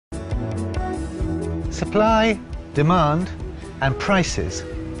Supply, demand, and prices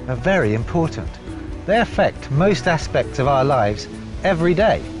are very important. They affect most aspects of our lives every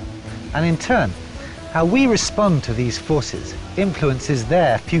day, and in turn, how we respond to these forces influences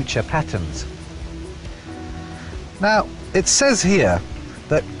their future patterns. Now, it says here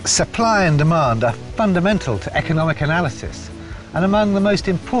that supply and demand are fundamental to economic analysis and among the most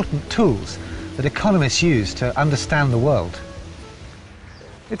important tools that economists use to understand the world.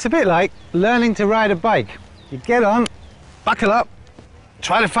 It's a bit like learning to ride a bike. You get on, buckle up,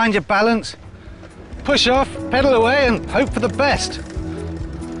 try to find your balance, push off, pedal away and hope for the best.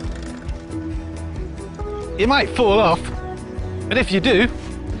 You might fall off, but if you do,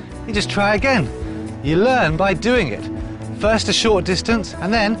 you just try again. You learn by doing it. First a short distance,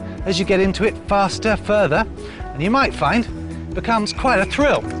 and then, as you get into it, faster, further, and you might find it becomes quite a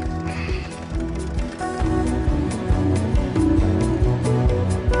thrill.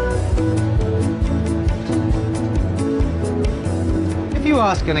 If you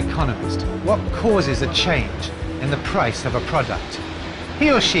ask an economist what causes a change in the price of a product,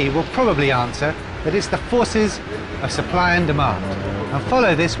 he or she will probably answer that it's the forces of supply and demand, and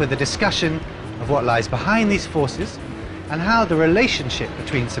follow this with a discussion of what lies behind these forces and how the relationship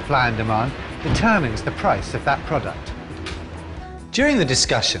between supply and demand determines the price of that product. During the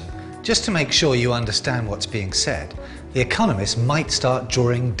discussion, just to make sure you understand what's being said, the economist might start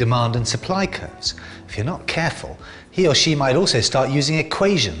drawing demand and supply curves. If you're not careful, he or she might also start using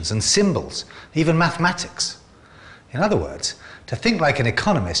equations and symbols, even mathematics. In other words, to think like an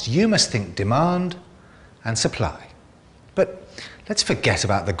economist, you must think demand and supply. But let's forget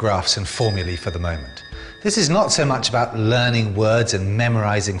about the graphs and formulae for the moment. This is not so much about learning words and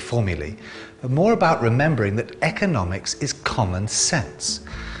memorizing formulae, but more about remembering that economics is common sense.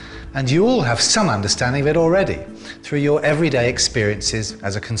 And you all have some understanding of it already through your everyday experiences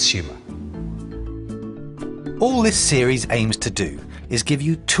as a consumer. All this series aims to do is give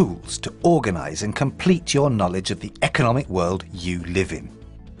you tools to organize and complete your knowledge of the economic world you live in.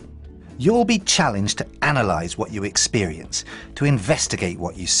 You'll be challenged to analyze what you experience, to investigate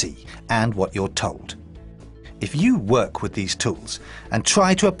what you see and what you're told. If you work with these tools and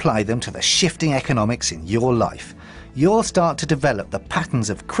try to apply them to the shifting economics in your life, you'll start to develop the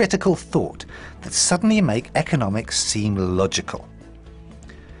patterns of critical thought that suddenly make economics seem logical.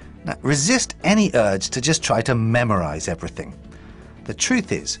 Now, resist any urge to just try to memorize everything. The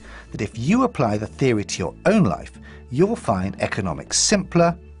truth is that if you apply the theory to your own life, you'll find economics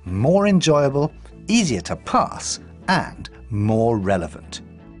simpler, more enjoyable, easier to pass, and more relevant.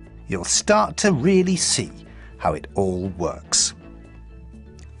 You'll start to really see how it all works.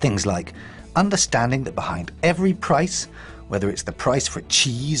 Things like understanding that behind every price, whether it's the price for a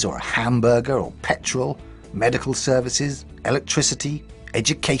cheese or a hamburger or petrol, medical services, electricity,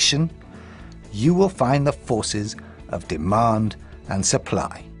 education, you will find the forces of demand and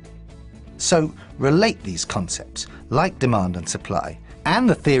supply. So relate these concepts, like demand and supply, and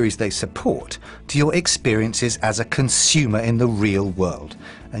the theories they support, to your experiences as a consumer in the real world,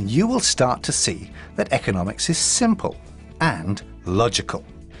 and you will start to see that economics is simple and logical.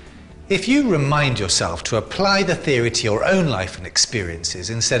 If you remind yourself to apply the theory to your own life and experiences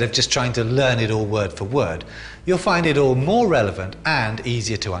instead of just trying to learn it all word for word, you'll find it all more relevant and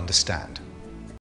easier to understand.